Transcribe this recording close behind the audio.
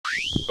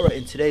Alright,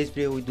 in today's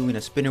video we're doing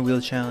a spinner wheel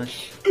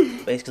challenge.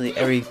 Basically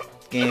every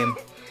game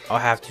I'll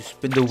have to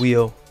spin the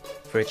wheel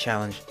for a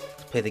challenge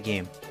to play the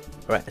game.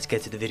 Alright, let's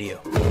get to the video.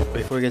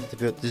 Before we get to the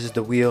video, this is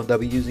the wheel that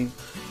we're using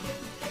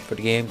for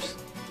the games.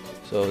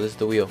 So this is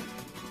the wheel.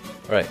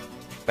 Alright,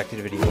 back to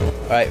the video.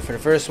 Alright, for the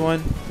first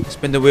one, let's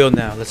spin the wheel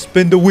now. Let's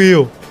spin the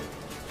wheel.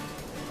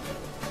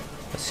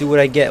 Let's see what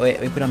I get. Wait,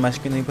 let me put it on my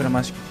screen. Let me put it on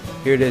my screen.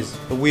 Here it is,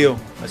 the wheel.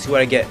 Let's see what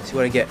I get. See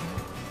what I get.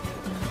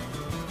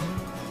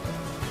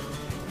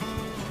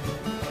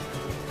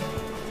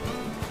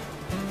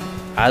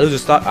 I lose a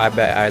stock. I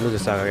bet I lose a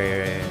stock.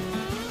 Okay,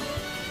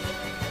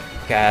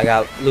 I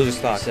got lose a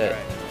stock. Reset.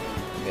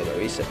 Okay, the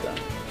reset done.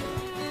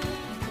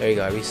 There you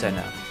go. I reset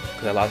now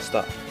because I lost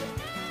stock.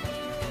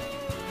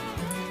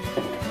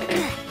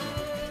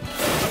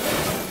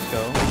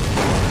 Go.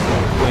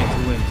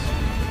 Two wins.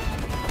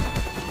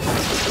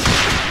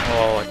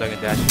 Oh, I thought I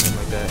could dash him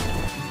like that.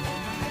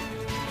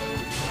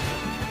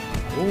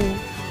 Ooh,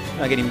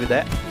 not getting into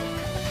that.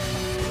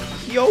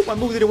 Yo, my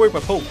move didn't work. My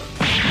poke.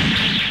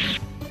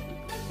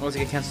 Oh, let's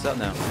get cancelled out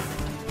now.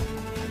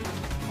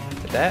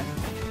 Hit that.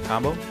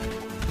 Combo.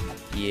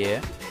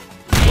 Yeah.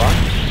 Block.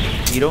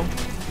 Needle.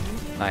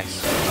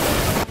 Nice.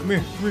 Come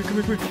here. Come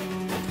here.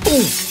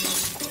 Boom!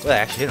 Well, that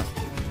actually hit him.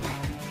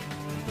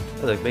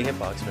 That was a big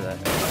hitbox for that.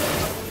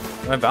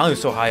 My volume is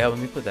so high up.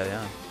 Let me put that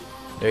down.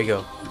 There you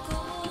go.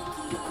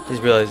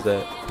 Just realized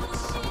that.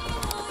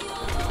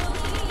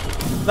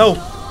 No!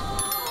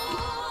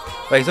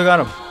 Wait, he still got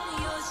him.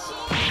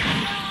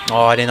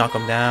 Oh, I didn't knock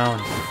him down.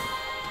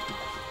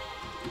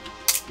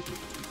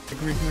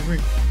 Come here.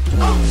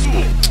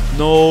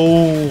 No!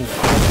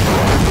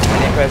 I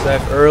didn't press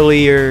F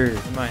earlier.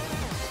 Come on.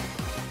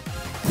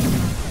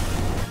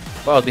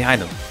 Well, I was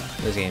behind him.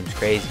 This game's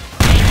crazy.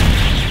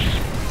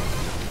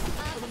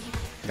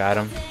 Got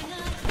him.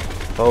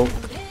 Poke.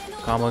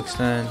 Combo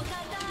extend.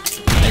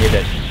 And you're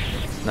dead.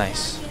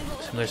 Nice.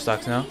 Similar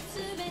stocks now.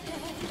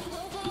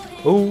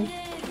 Ooh.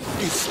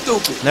 You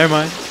stupid. Never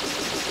mind.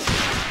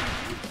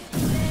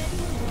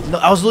 No,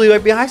 I was literally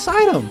right behind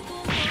him.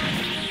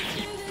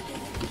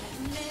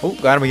 Oh,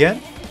 got him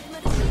again.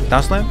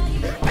 Down slam.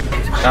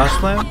 Down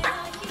slam.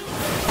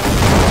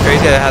 It's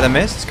crazy how that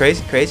missed.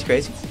 It's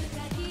crazy.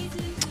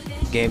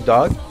 Game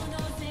dog.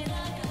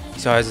 He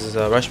saw his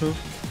rush move.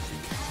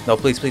 No,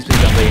 please. Don't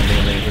play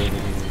him.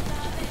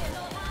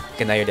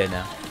 Okay, now you're dead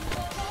now.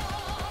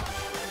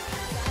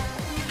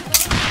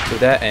 Do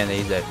that, and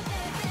he's dead.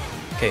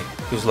 Okay,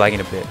 he was lagging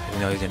a bit. I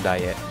didn't know he was gonna die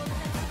yet.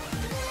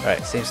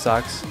 Alright, same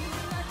stocks.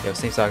 Yeah,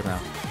 same stock now.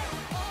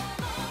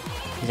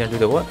 He's gonna do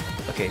the what?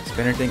 Okay,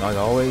 spinner thing like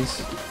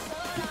always.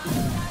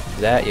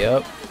 That,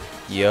 yup.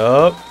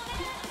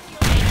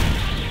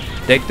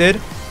 Addicted.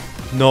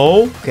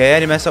 No. Okay, I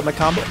didn't mess up my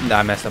combo. Nah,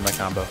 I messed up my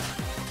combo.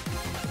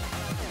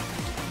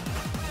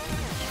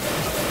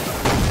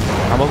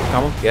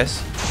 Combo,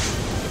 yes.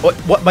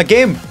 What? My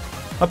game!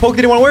 My poke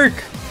didn't want to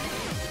work!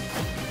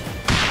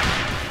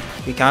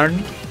 He countered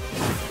me.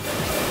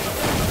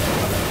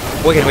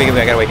 Awaken.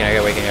 I gotta awaken.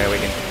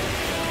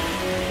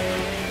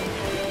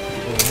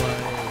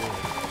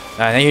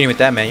 Nah, you're not hitting with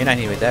that, man. You're not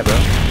hitting with that, bro.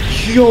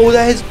 Yo,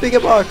 that hits big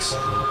box.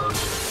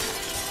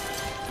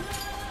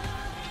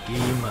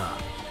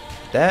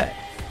 That.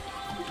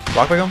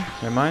 Block break him?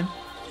 Never mind.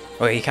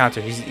 Okay, he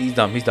countered. He's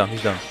dumb. Nice,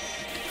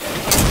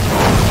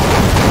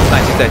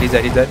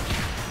 he's dead.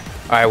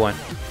 Alright, I won.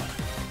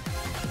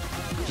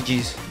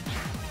 GG's.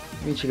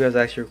 Let me check you guys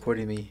actually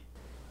recording me.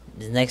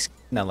 The next,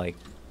 not like,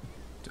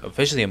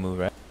 officially a move,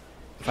 right?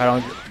 If I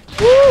don't.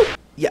 Woo!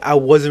 Yeah, I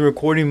wasn't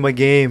recording my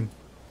game.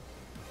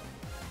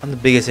 I'm the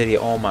biggest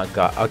idiot. Oh my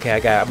god. Okay,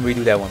 I'm gonna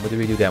redo that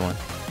one.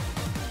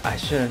 I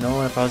should have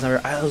known if I was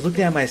never. I was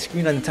looking at my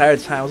screen the entire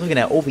time. I was looking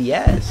at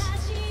OBS.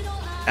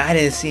 I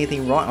didn't see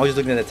anything wrong. I was just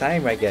looking at the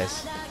timer, I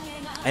guess. I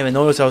didn't even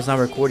notice I was not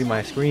recording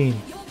my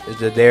screen.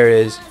 There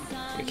it is.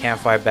 You can't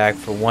fight back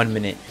for 1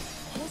 minute.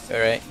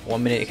 Alright,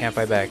 1 minute you can't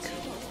fight back.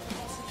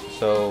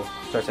 So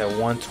starts at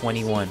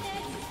 1:21.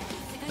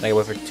 And I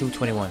wait for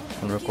 2:21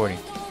 when recording.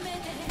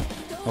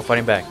 No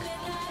fighting back.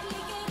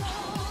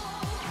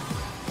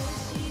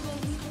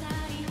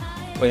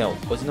 Wait, no.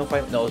 Was it no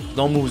fight? No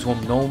moves.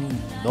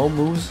 No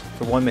moves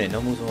for 1 minute.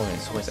 No moves for 1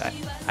 minute. So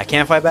I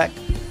can't fight back,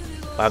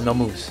 but I have no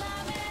moves.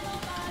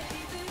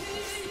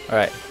 All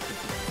right.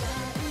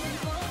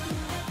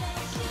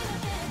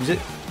 Use it.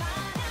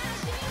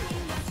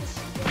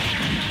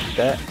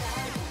 That.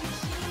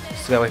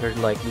 Still gotta wait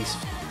for like at least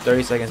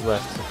 30 seconds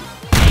left.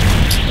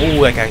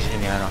 Oh, that guy actually hit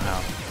me. I don't know how.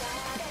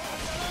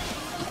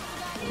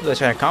 Ooh, they're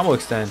trying to combo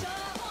extend.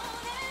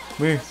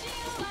 Come here.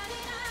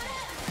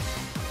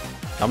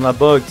 I'm not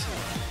bugged.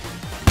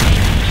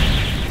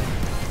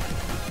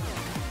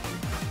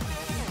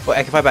 Wait,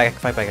 I can fight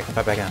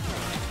back now.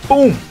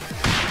 Boom!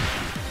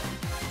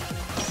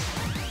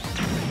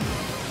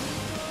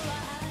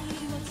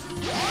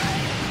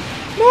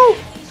 No!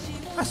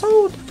 I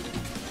sold!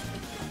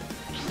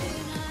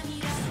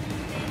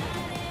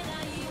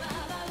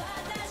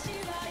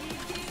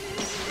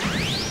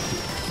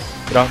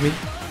 Get off me.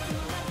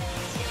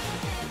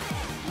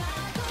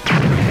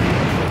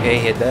 Okay,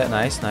 hit that.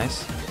 Nice,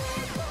 nice.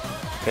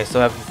 Okay,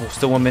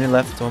 still 1 minute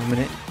left. 1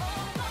 minute.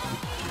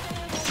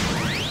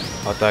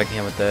 I'll dog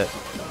him with that.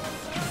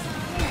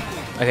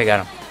 Okay,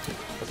 got him.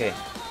 Okay.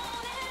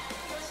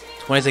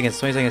 20 seconds.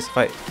 20 seconds to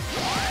fight.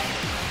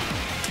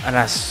 And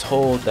that's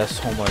so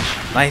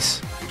much.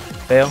 Nice.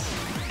 Fail.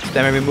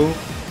 Spam every move.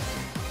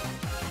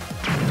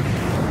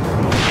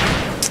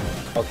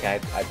 Okay,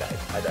 I died.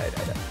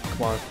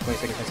 Come on, 20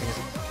 seconds, 20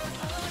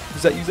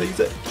 seconds. Use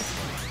that.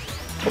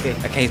 Okay,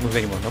 I can't move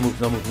anymore. No moves.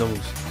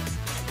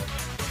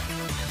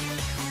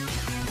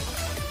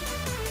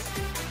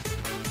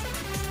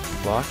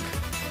 Block.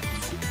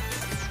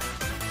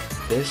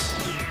 This.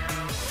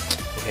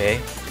 Okay.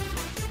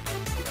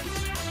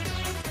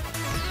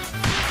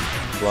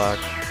 Block.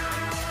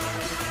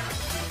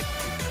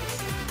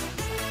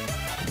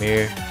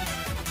 Mirror.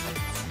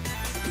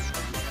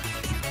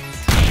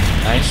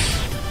 Nice.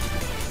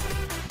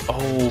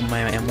 Oh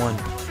my M1.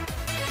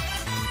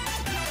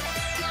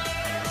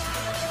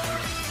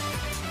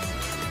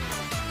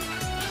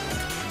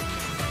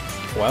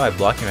 Why am I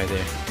blocking right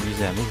there? I'm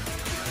using that move.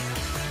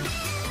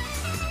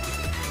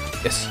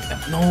 Yes.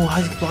 No,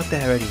 how did you block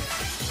that already?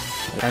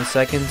 10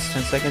 seconds.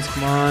 10 seconds.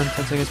 Come on.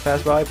 10 seconds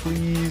pass by,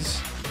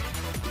 please.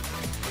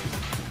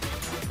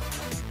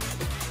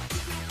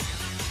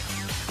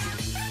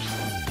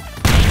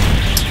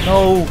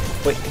 No.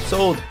 Wait,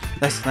 sold.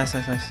 Nice.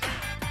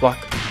 Block.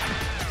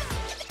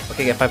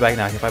 Okay, get 5 back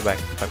now. Get 5 back.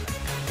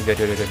 Good.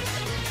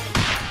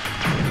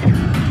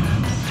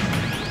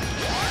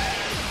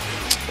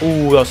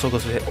 Oh, that was so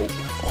close to hit. Oh,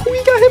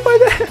 he got hit by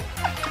that.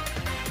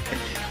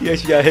 He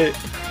actually got hit.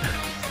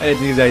 I didn't think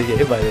he was actually get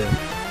hit by that.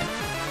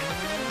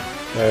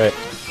 Alright.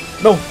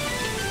 No.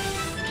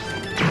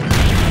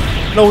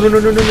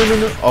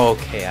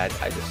 Okay, I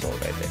just sold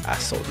right there. I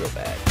sold real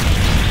bad.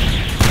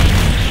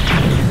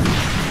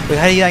 Wait,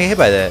 how did he not get hit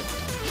by that?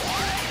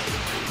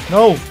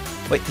 No.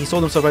 Wait, he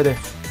sold himself right there.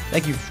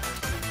 Thank you.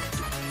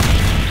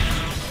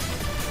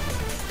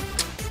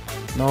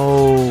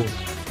 No.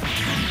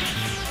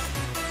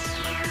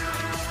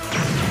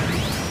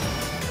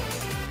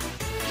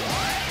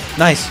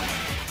 Nice.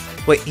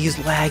 Wait, he's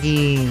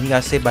lagging. He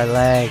got saved by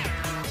lag.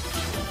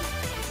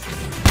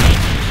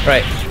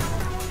 Right.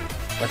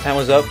 My time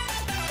was up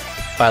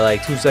by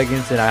like 2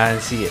 seconds and I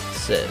didn't see it.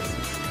 So,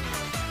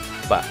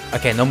 but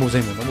okay, no moves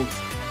anymore. No moves.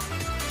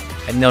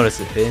 I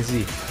noticed it. I didn't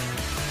see.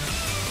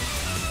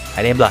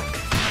 I didn't block.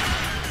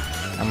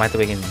 I might have to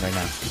awaken right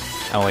now.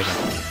 I'll awaken.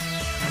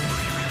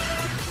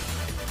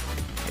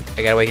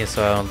 I gotta awaken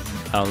so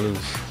I don't lose.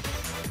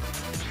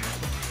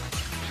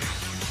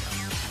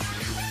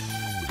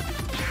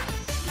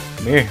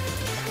 Come here.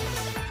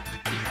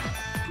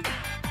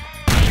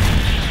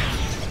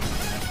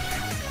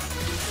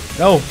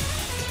 No.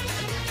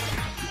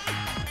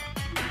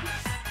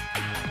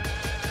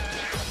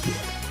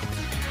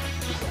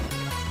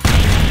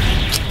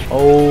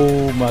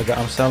 Oh my god,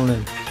 I'm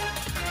selling.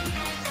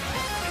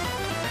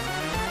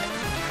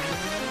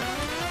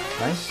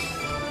 Nice.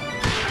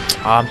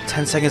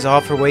 10 seconds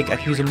off for wake. I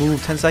can use a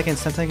move. 10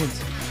 seconds. 10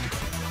 seconds.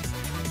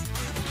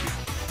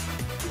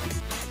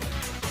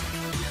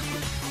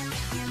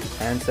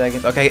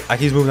 Okay, I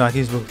can use move now.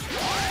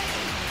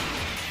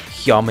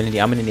 Yo, I'm an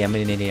idiot. I'm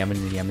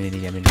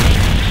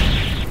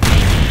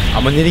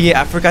an idiot.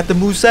 I forgot the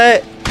move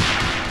set.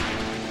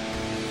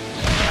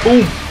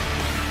 Boom.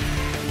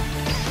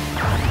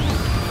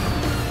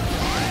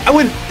 I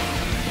win.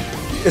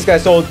 This guy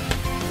sold.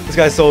 This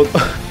guy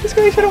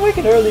should have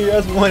awakened earlier.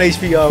 That's 1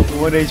 HP off.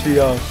 1 HP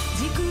off.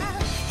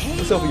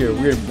 What's up with your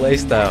weird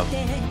playstyle?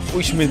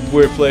 What you mean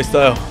weird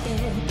playstyle?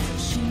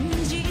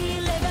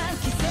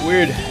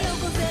 Weird. I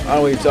don't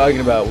know what you're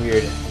talking about.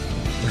 Weird.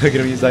 Look at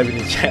him. He's typing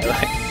in the chat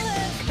like.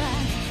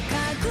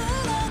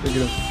 Look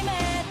at him.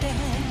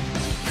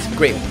 It's a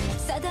great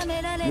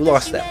one. You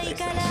lost that playstyle,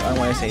 so I don't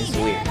want to say it's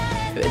weird.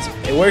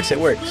 If it works, it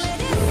works.